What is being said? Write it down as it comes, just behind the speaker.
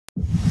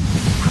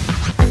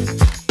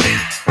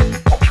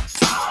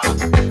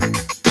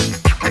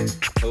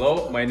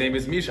Hello, my name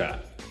is Misha.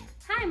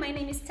 Hi, my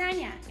name is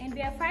Tanya, and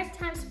we are 5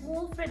 times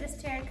World Fred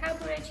Astaire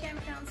Cabaret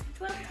champions,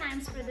 12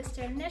 times Fred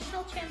Astaire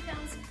national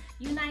champions,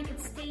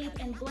 United States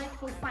and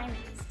Blackpool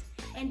finalists.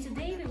 And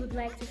today we would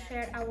like to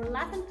share our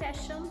love and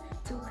passion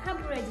to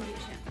Cabaret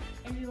division,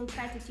 and we will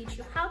try to teach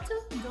you how to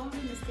don't do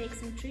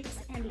mistakes in tricks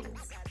and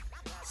leads.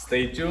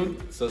 Stay tuned,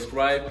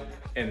 subscribe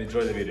and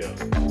enjoy the video.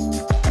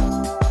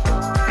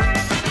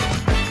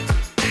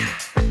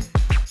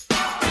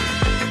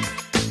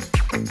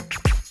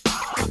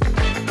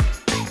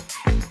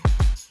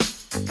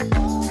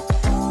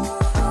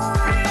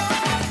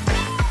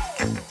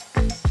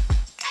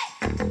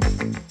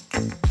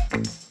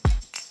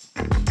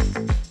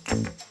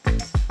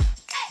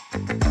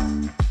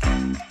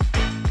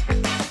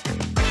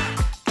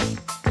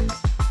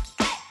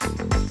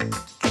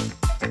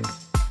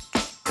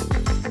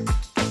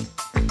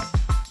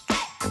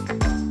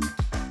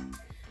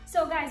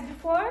 So guys,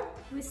 before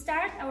we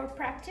start our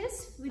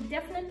practice, we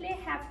definitely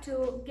have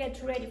to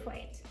get ready for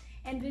it.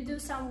 And we do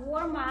some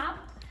warm-up,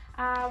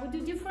 we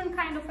do different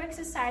kind of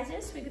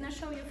exercises. We're gonna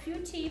show you a few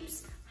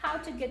tips how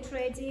to get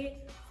ready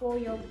for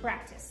your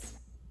practice.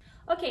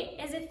 Okay,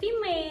 as a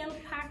female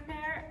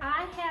partner,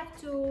 I have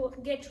to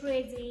get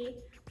ready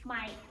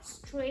my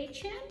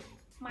stretching,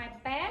 my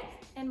back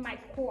and my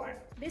core.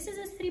 This is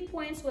the 3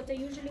 points what I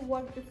usually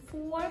work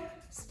before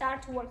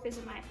start to work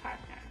with my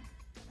partner.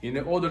 In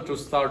order to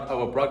start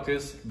our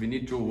practice, we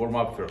need to warm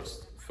up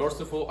first. First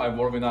of all, I'm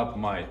warming up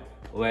my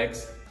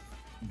legs,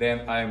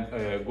 then I'm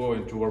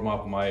going to warm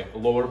up my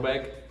lower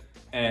back,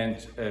 and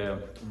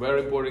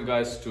very important,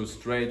 guys, to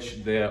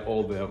stretch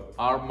all the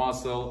arm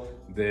muscle,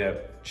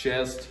 the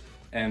chest,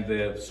 and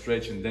the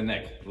stretching the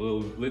neck.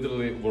 We'll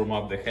literally warm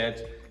up the head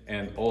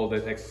and all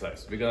that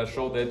exercise. We're gonna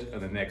show that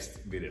in the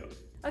next video.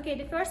 Okay,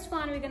 the first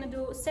one, we're gonna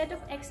do a set of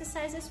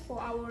exercises for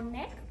our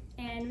neck,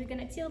 and we're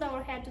gonna tilt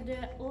our head to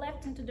the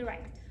left and to the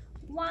right.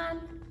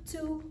 1,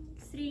 2,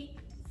 3,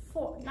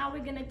 4. Now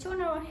we're gonna turn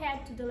our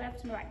head to the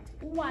left and right.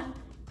 1,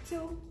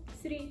 2,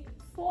 3,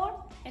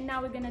 4. And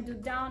now we're gonna do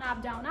down,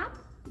 up, down, up,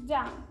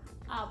 down,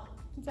 up,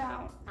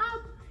 down,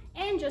 up,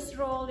 and just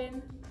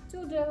rolling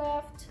to the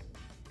left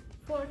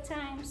 4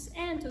 times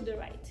and to the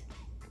right.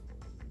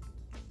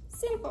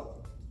 Simple.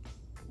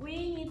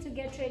 We need to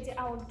get ready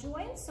our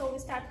joints, so we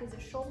start with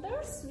the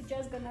shoulders. We're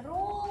just gonna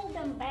roll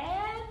them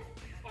back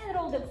and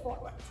roll them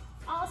forward.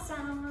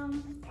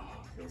 Awesome.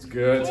 It's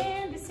good.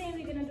 And the same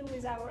we're gonna do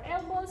with our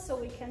elbows, so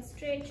we can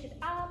stretch it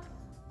up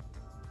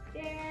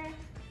there,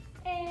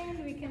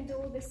 and we can do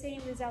the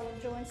same with our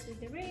joints with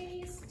the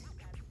wrist.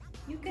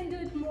 You can do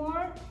it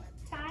more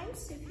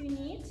times if you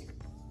need.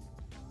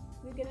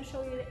 We're gonna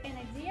show you an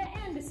idea.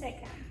 And the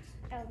second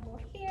elbow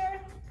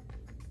here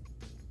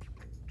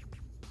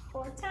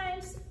 4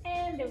 times,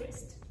 and the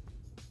wrist.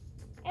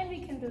 And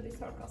we can do the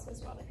circles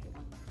as well if you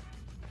want.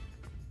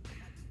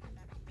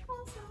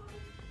 Awesome.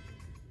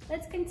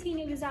 Let's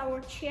continue with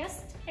our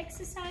chest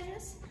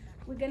exercises.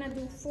 We're gonna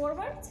do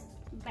forward,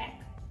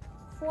 back,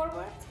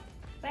 forward,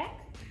 back,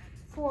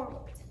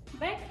 forward,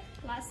 back.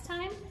 Last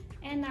time.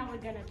 And now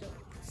we're gonna do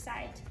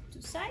side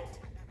to side,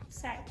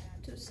 side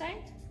to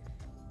side.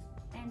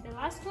 And the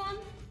last one.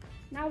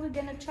 Now we're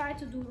gonna try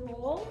to do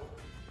roll.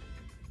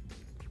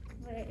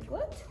 Very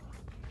good.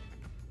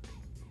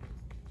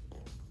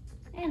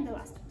 And the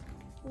last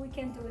one. We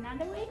can do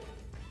another way.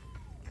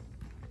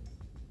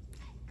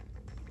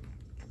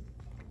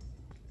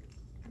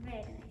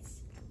 Very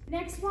nice.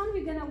 Next one,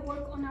 we're gonna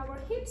work on our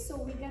hips. So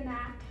we're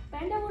gonna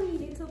bend our knee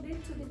a little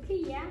bit to the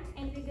plie,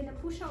 and we're gonna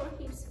push our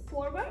hips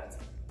forward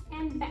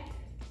and back,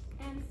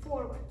 and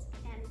forward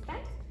and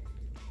back.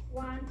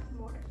 One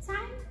more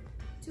time,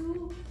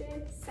 to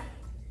the side,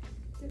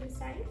 to the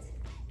side.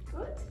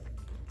 Good.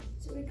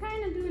 So we're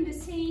kind of doing the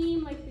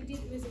same like we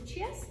did with the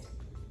chest,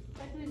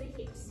 but with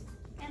the hips.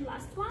 And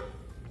last one.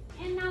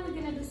 And now we're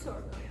gonna do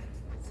circle.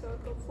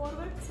 Circle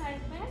forward,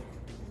 side, back,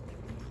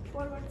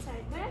 forward,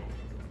 side, back,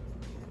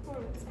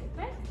 forward, side,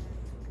 back,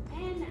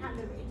 and the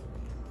other way.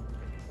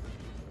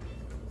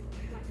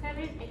 My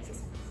favorite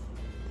exercise.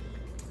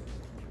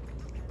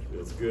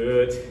 Feels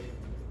good.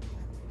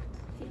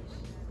 Finish.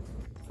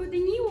 For the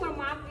knee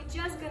warm-up, we're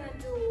just gonna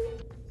do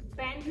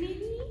bend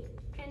knee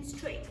and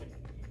straighten.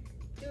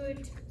 Do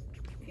it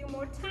a few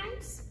more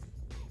times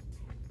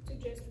to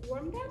just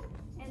warm them.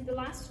 And the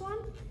last one,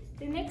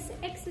 the next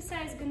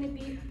exercise is gonna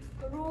be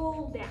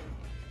roll down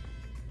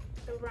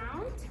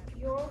around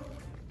your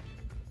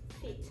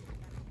feet.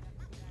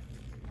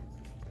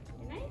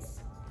 Very nice.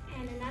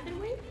 And another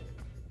way.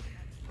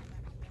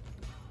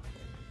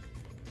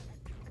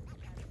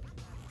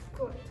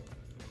 Good.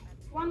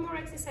 One more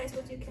exercise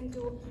what you can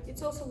do,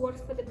 it also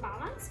works for the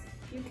balance.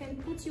 You can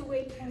put your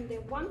weight on the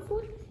one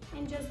foot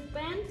and just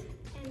bend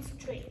and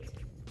straight.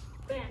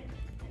 Bend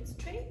and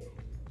straight,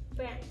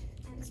 bend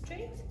and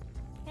straight,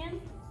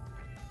 and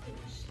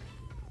finish.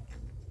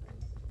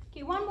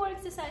 Okay, one more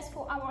exercise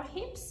for our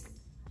hips.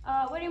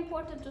 Very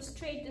important to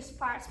straighten this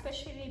part,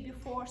 especially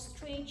before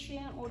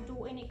stretching or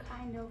do any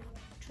kind of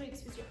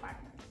tricks with your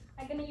partner.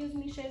 I'm gonna use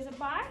Misha as a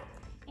bar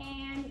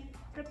and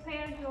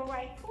prepare your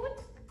right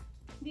foot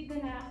we're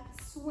gonna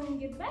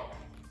swing it back,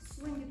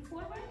 swing it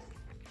forward,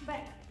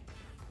 back,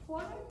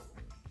 forward,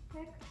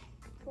 back,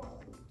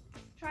 forward.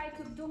 Try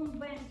to don't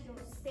bend your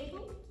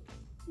stable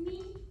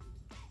knee.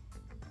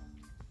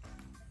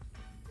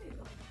 There you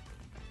go.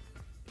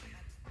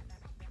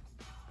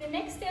 The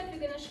next step, we're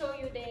gonna show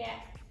you the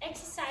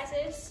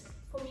exercises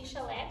for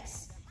Misha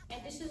legs.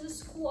 And this is the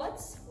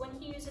squats when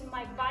he's using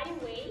my body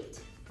weight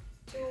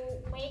to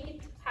make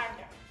it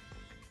harder.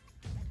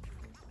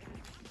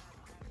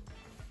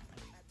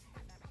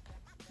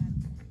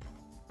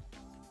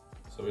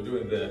 So we're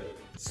doing the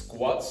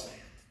squats,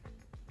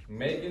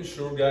 making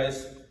sure,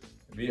 guys,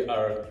 we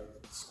are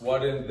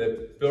squatting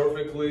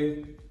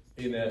perfectly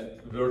in a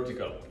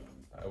vertical.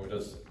 I will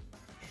just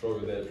show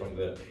you that from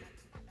the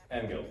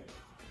angle.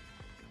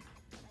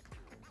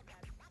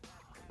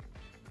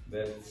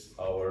 That's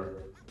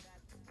our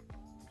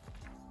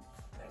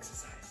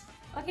exercise.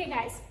 Okay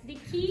guys, the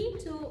key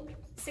to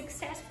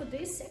success for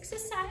this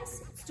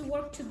exercise is to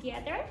work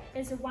together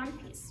as a one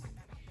piece.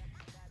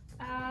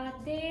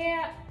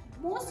 The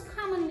most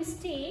common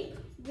mistake,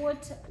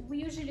 what we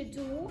usually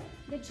do,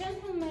 the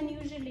gentleman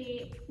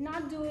usually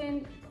not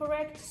doing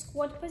correct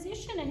squat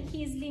position and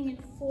he is leaning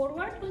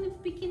forward when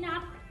picking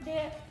up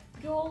the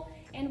girl,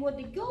 and what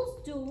the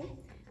girls do,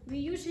 we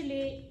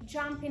usually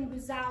jump in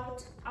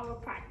without our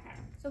partner.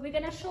 So we're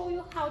gonna show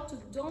you how to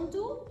don't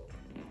do.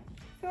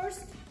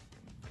 First,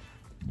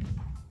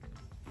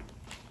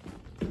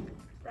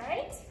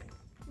 right?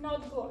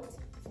 Not good.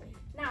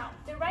 Now,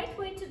 the right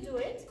way to do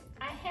it,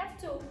 I have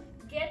to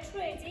get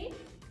ready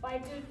by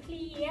doing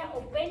plie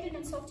or bending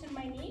and softening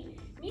my knee.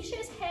 Misha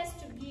has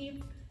to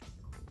give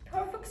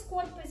perfect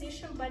squat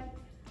position, but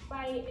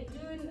by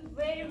doing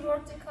very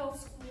vertical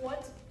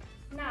squat.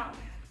 Now,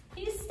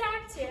 he's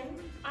starting,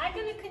 I'm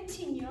gonna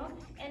continue,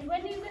 and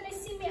when you're gonna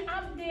see me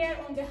up there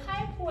on the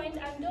high point,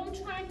 I don't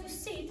trying to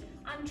sit,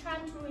 I'm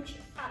trying to reach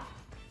up,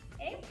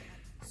 okay?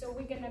 So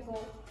we're gonna go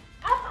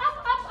up, up,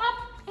 up,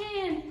 up,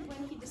 and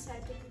when he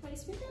decides to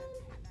place me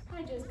down,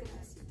 I'm just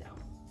gonna sit down.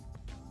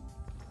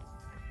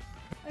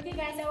 Okay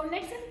guys, our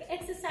next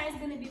exercise is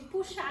gonna be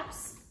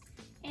push-ups,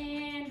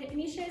 and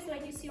Misha is,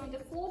 like you see on the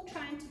floor,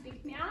 trying to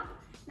pick me up.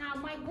 Now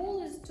my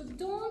goal is to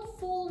don't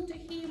fall into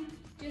him,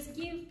 just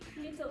give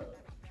little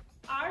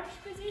arch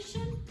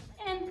position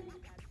and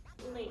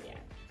lay there.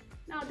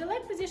 Now the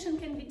leg position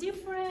can be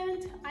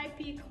different. I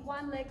pick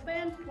one leg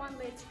bent, one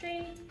leg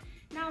straight.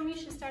 Now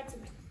Misha starts to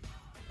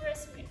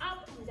press me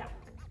up and down.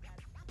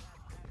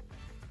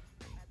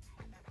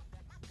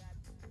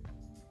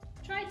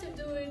 Try to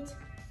do it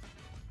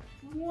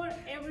more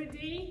every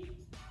day,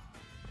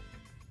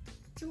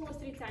 2 or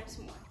 3 times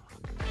more.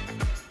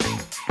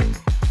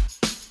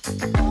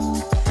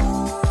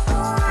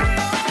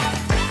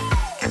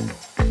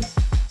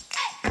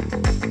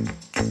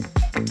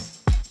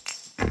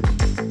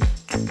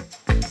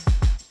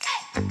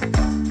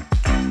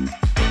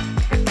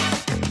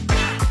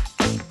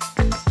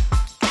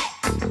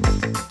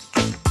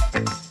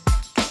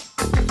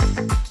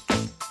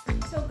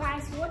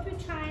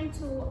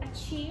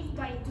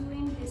 By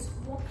doing this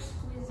walks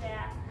with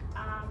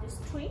this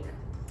trick.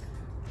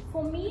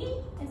 For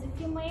me, as a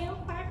female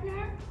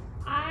partner,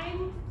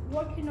 I'm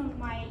working on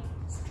my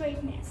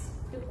straightness,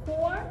 the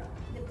core,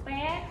 the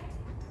back,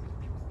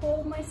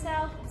 hold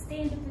myself and stay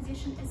in the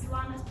position as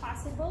long as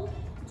possible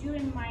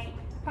during my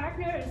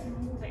partner is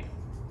moving.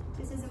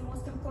 This is the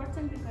most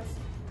important because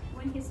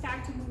when he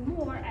starts to move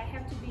more, I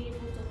have to be able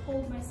to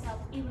hold myself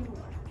even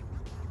more.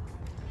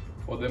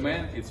 For the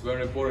man, it's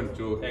very important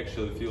to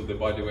actually feel the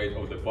body weight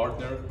of the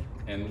partner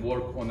and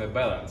work on a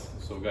balance.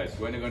 So guys,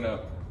 when you're gonna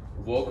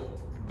walk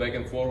back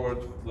and forward,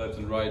 left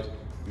and right,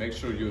 make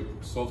sure you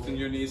soften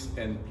your knees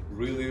and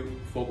really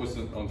focus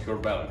on your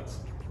balance.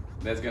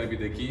 That's gonna be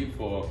the key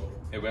for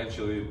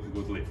eventually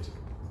good lift.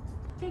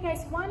 Okay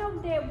guys, one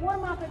of the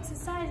warm-up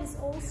exercises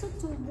also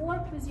to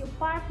work with your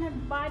partner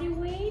body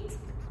weight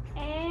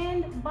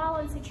and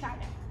balance each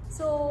other.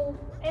 So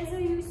as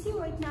you see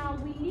right now,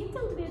 we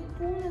little bit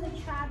pulling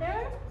each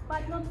other,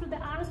 but not through the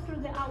arms,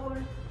 through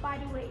our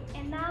body weight.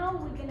 And now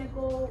we're gonna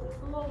go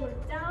lower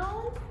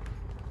down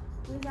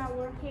with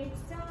our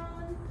heads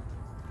down.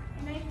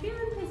 And I feel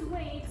his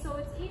weight, so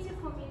it's easy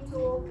for me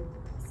to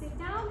sit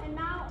down. And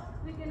now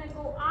we're gonna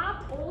go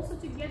up also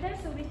together,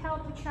 so we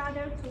help each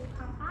other to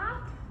come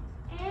up.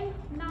 And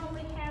now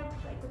we have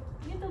like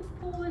a little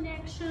pulling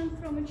action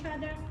from each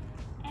other,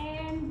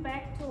 and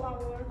back to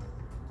our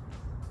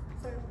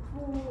sort of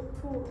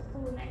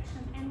pull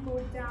action, and go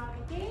down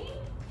again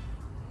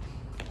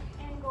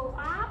and go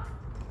up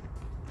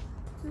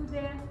to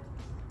the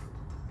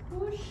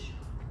push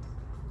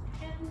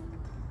and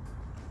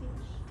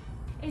finish.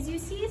 As you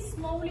see,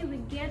 slowly we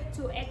get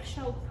to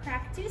actual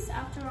practice.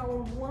 After our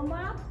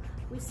warm-up,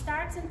 we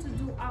starting to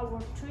do our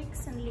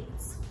tricks and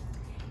lifts.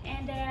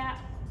 And the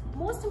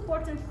most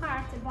important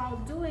part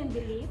about doing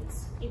the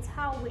lifts is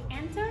how we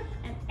enter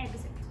and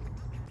exit.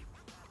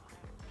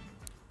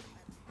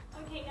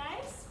 Okay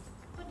guys,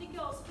 for the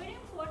girls, very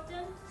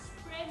important,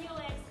 spread your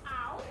legs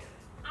out,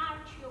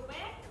 arch your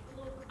back,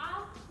 look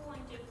up,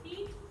 point your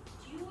feet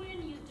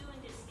during you doing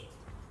this lift.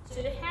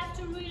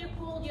 to really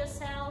hold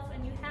yourself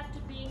and you have to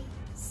be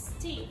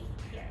stiff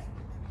here.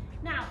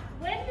 Now,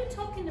 when we're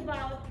talking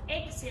about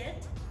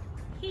exit,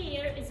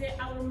 here is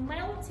our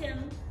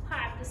melting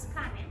part is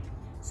coming.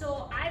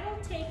 So I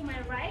will take my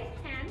right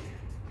hand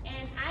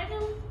and I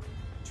will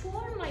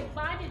turn my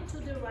body to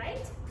the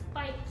right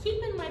by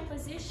keeping my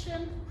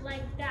position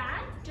like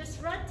that.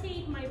 Just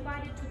rotate my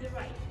body to the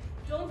right.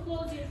 Don't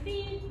close your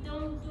feet,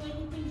 don't do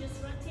anything,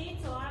 just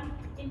rotate. So I'm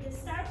in the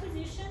start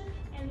position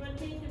and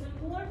rotate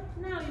even more.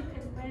 Now you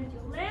can bend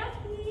your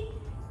left knee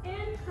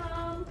and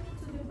come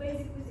to the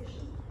basic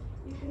position.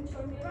 You can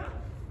turn it around.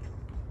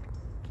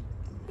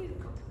 Here you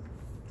go.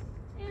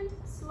 And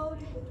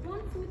slowly put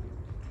one foot,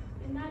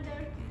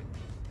 another,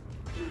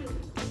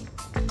 two.